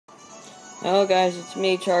Hello guys, it's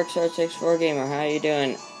me, Shark64 Gamer. How you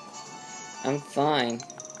doing? I'm fine.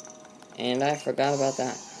 And I forgot about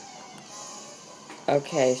that.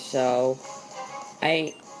 Okay, so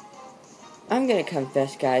I'm gonna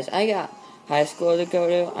confess, guys. I got high school to go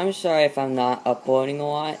to. I'm sorry if I'm not uploading a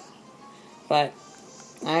lot, but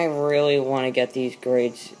I really want to get these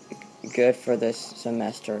grades good for this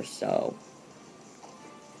semester, so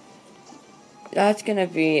that's gonna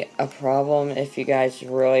be a problem if you guys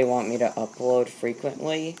really want me to upload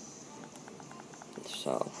frequently.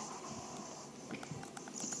 So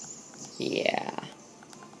yeah.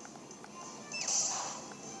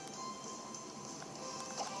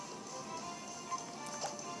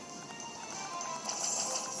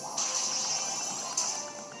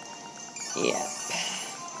 Yep.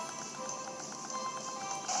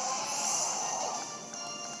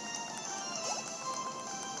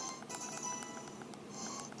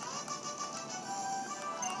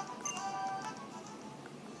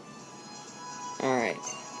 Alright.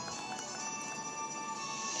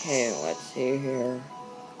 Okay, let's see here.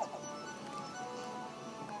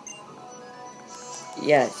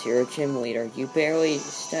 Yes, you're a gym leader. You barely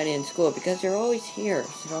study in school because you're always here,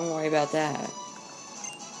 so don't worry about that.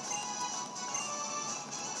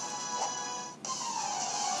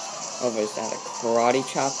 Oh, is that a karate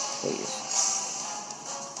chop? Please.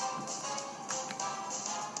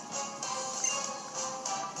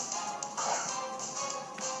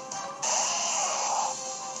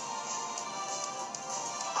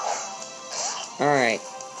 Alright.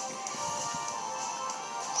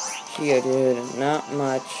 Geodude, not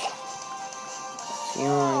much.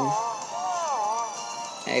 Yawn.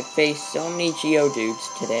 I faced so many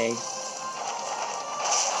Geodudes today.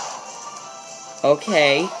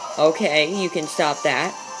 Okay, you can stop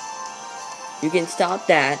that. You can stop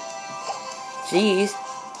that. Jeez,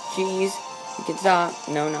 you can stop.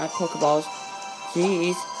 No, not Pokeballs.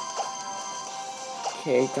 Jeez.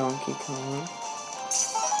 Okay, Donkey Kong.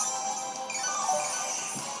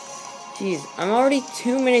 Jeez, I'm already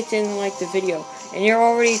 2 minutes in like the video, and you're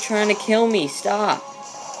already trying to kill me. Stop.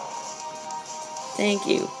 Thank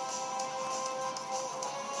you.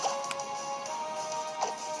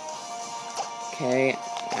 Okay,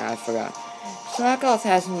 I forgot. Slackoff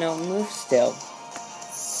has no move still.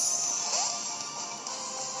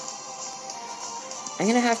 I'm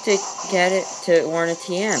gonna have to get it to earn a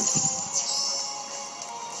TM.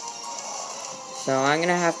 So I'm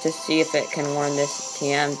gonna have to see if it can earn this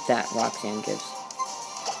TM that Roxanne gives.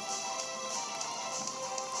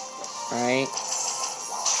 Alright.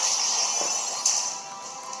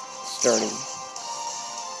 Sturdy.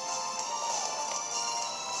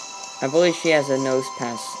 I believe she has a nose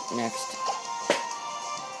pass next.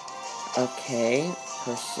 Okay,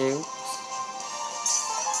 Pursuit.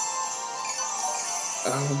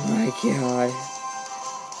 Oh my god.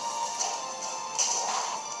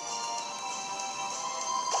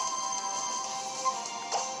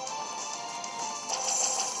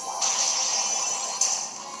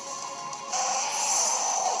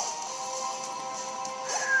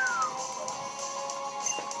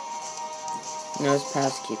 Nose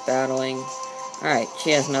pass, keep battling. Alright, she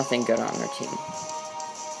has nothing good on her team.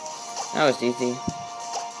 That was easy.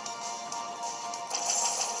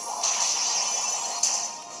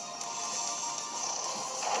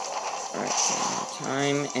 Alright,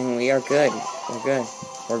 time, and we are good. We're good.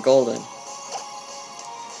 We're golden.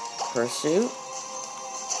 Pursuit.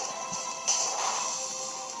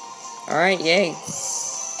 Alright, yay.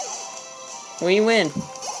 We win.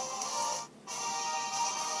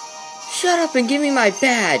 Shut up and give me my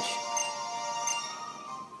badge!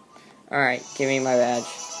 Alright, give me my badge.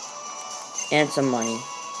 And some money.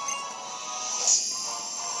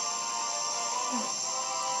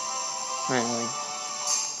 Finally.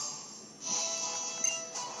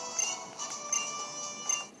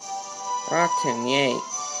 Rock Tomb, yay.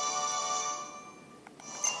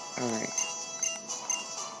 Alright.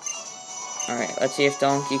 Alright, let's see if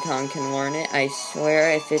Donkey Kong can learn it. I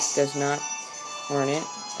swear if it does not learn it.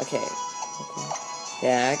 Okay.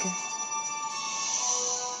 Dag.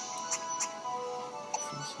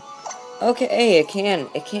 Okay, it can.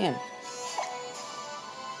 It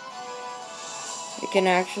can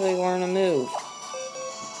actually learn a move.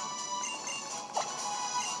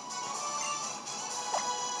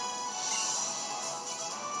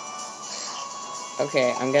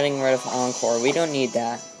 Okay, I'm getting rid of Encore. We don't need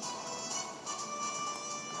that.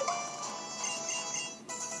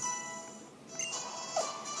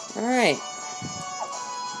 Alright.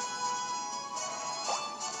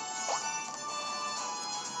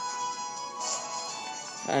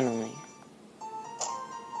 Finally.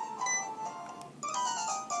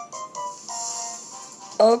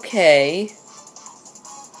 Okay.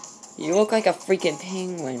 You look like a freaking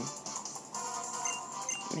penguin.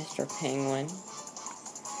 Mr. Penguin.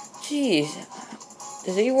 Jeez.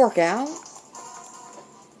 Does he work out?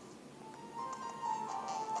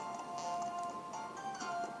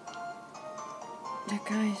 That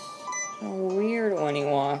guy's so weird when he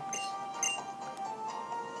walks.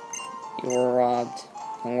 You were robbed.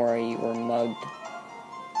 Don't worry, you were mugged.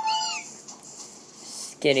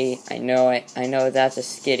 Skitty. I know it. I know that's a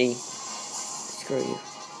skitty. Screw you.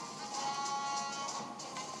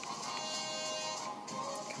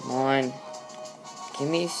 Come on. Give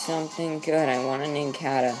me something good. I want an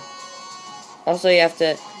Inkata. Also, you have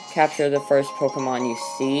to capture the first Pokemon you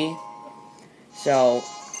see. So,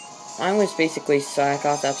 I was basically slack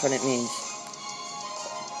off. That's what it means.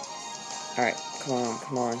 Alright, come on,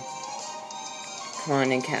 come on. Come on,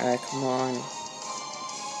 Inkata, come on.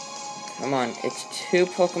 Come on, it's 2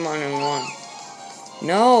 Pokemon in 1.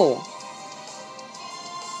 No!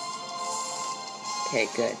 Okay,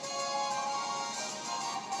 good.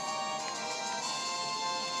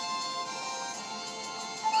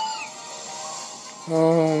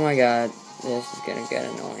 Oh my god, this is gonna get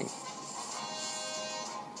annoying.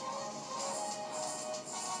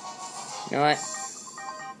 You know what?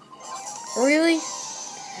 Really?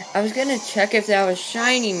 I was gonna check if that was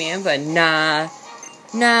shiny, man, but nah.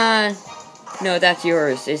 Nah. No, that's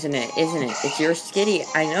yours, isn't it? Isn't it? It's your skitty.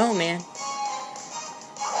 I know, man.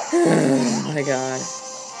 Oh my god.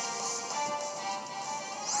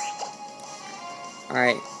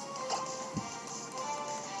 Alright.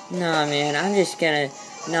 Nah, man, I'm just gonna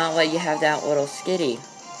not let you have that little skitty.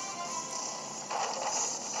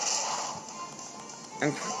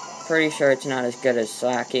 I'm pretty sure it's not as good as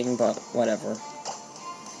slacking, but whatever.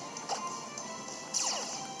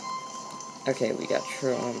 Okay, we got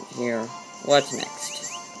True here. What's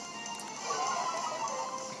next?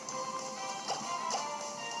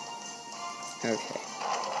 Okay.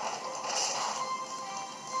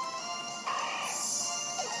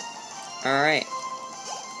 Alright.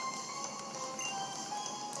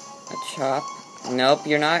 A chop. Nope,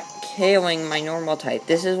 you're not KOing my normal type.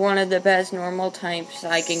 This is one of the best normal types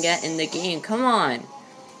I can get in the game. Come on.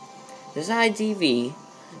 Besides EV,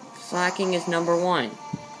 slacking is number 1.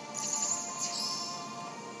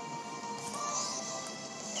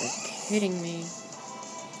 You're kidding me.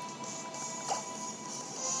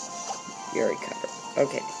 You're recovered.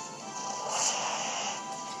 Okay.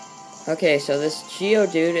 Okay, so this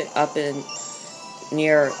Geodude up in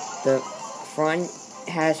near the front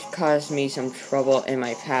has caused me some trouble in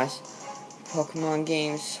my past Pokemon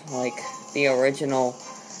games, like the original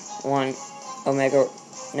one, Omega...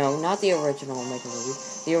 No, not the original Omega Ruby.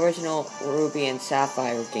 The original Ruby and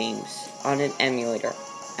Sapphire games on an emulator.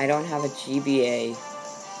 I don't have a GBA,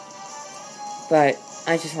 but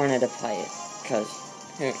I just wanted to play it, because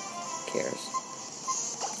who cares?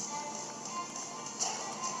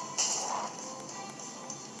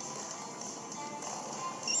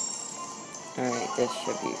 Alright, this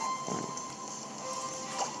should be fun.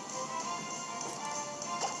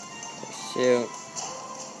 Pursuit.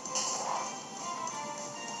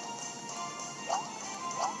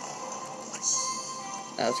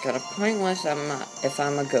 That's kind of pointless if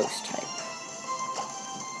I'm a ghost type.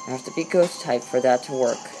 I have to be ghost type for that to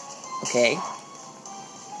work. Okay?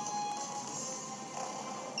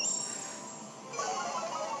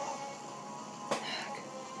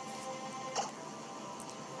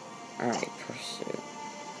 Alright, Pursuit.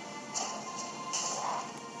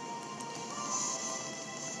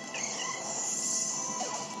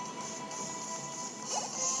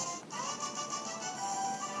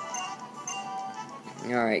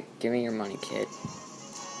 Alright, give me your money, kid.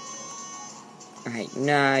 Alright,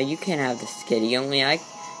 nah, you can't have the skitty. Only I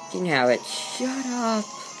can have it. Shut up.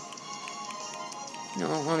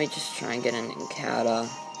 No, let me just try and get an Inkata.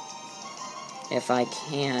 If I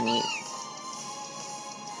can.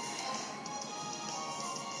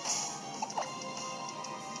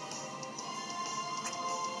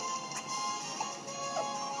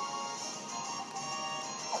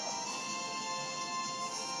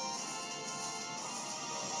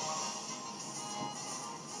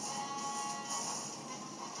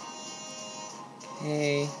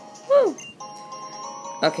 Okay. Woo!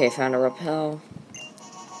 Okay, found a repel.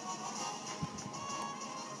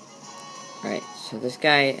 Alright, so this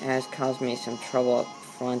guy has caused me some trouble up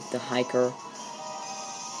front, the hiker.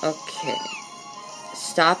 Okay.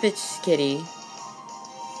 Stop it, skitty.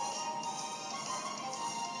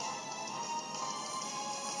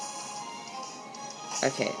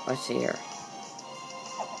 Okay, let's see here.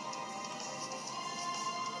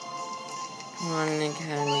 Come on,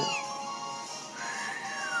 Academy.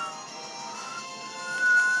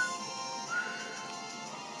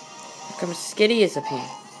 Come Skitty is a pain.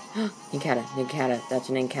 Nincada, that's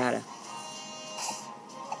an Nincada.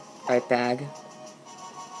 Alright, bag.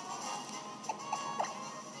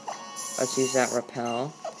 Let's use that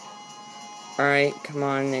repel. Alright, come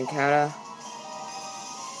on, Nincada.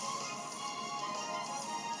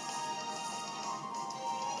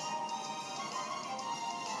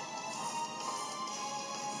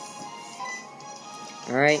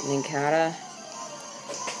 Alright, Nincada.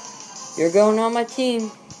 You're going on my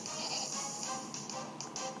team.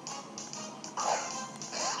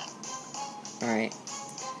 Alright.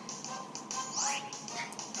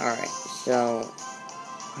 Alright, so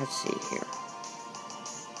let's see here.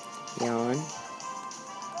 Yawn.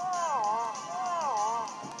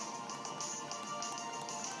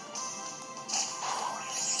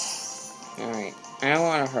 Alright, I don't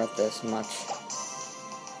want to hurt this much.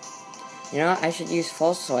 You know what? I should use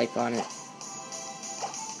full swipe on it.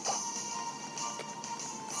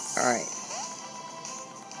 Alright.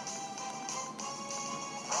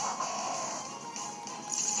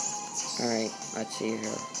 Alright, let's see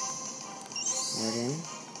here. Warden.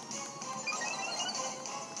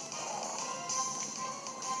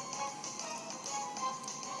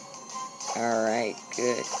 Alright,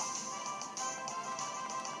 good.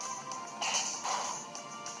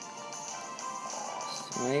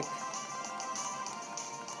 Swipe.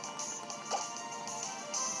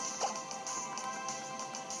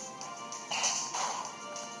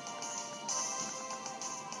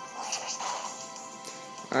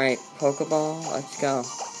 Alright, Pokeball, let's go.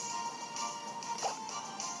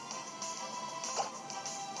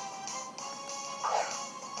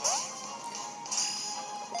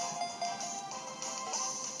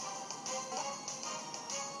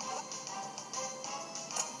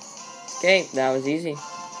 Okay, that was easy.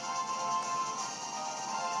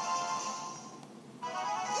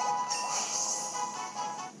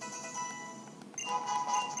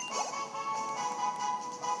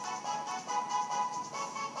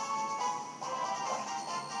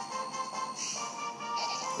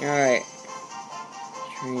 Alright.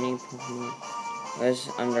 Training Pokemon was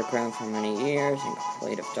underground for many years in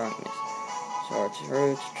complete of darkness. So its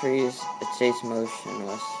roots, trees, it stays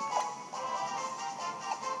motionless.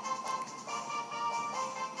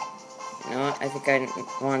 You know what? I think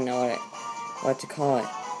I want to know what to call it.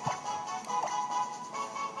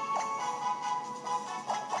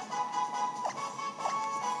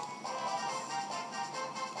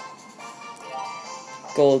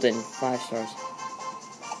 Golden, 5 stars.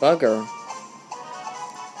 Bugger.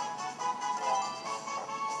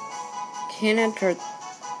 Can't enter.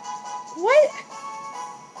 What?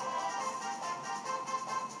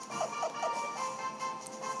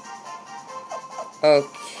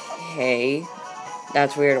 Okay.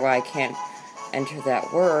 That's weird why I can't enter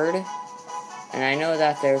that word. And I know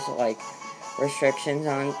that there's, like, restrictions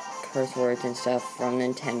on curse words and stuff from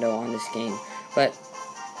Nintendo on this game. But,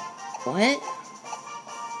 what?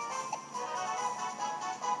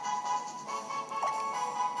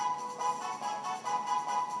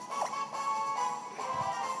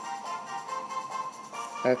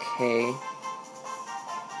 Okay.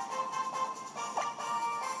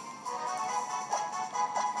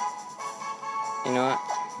 You know what?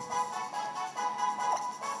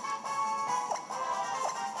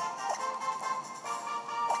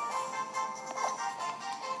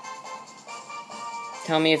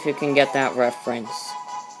 Tell me if you can get that reference.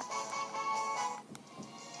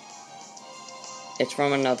 It's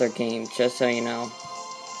from another game, just so you know.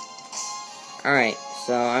 Alright,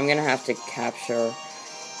 so I'm gonna have to capture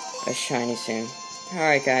a shiny soon.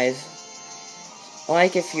 Alright guys,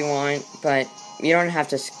 like if you want, but you don't have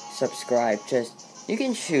to subscribe, just, you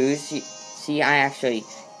can choose. See, I actually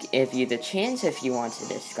give you the chance if you want to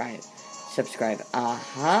subscribe.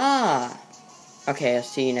 Aha! Okay, I'll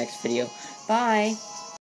see you next video. Bye!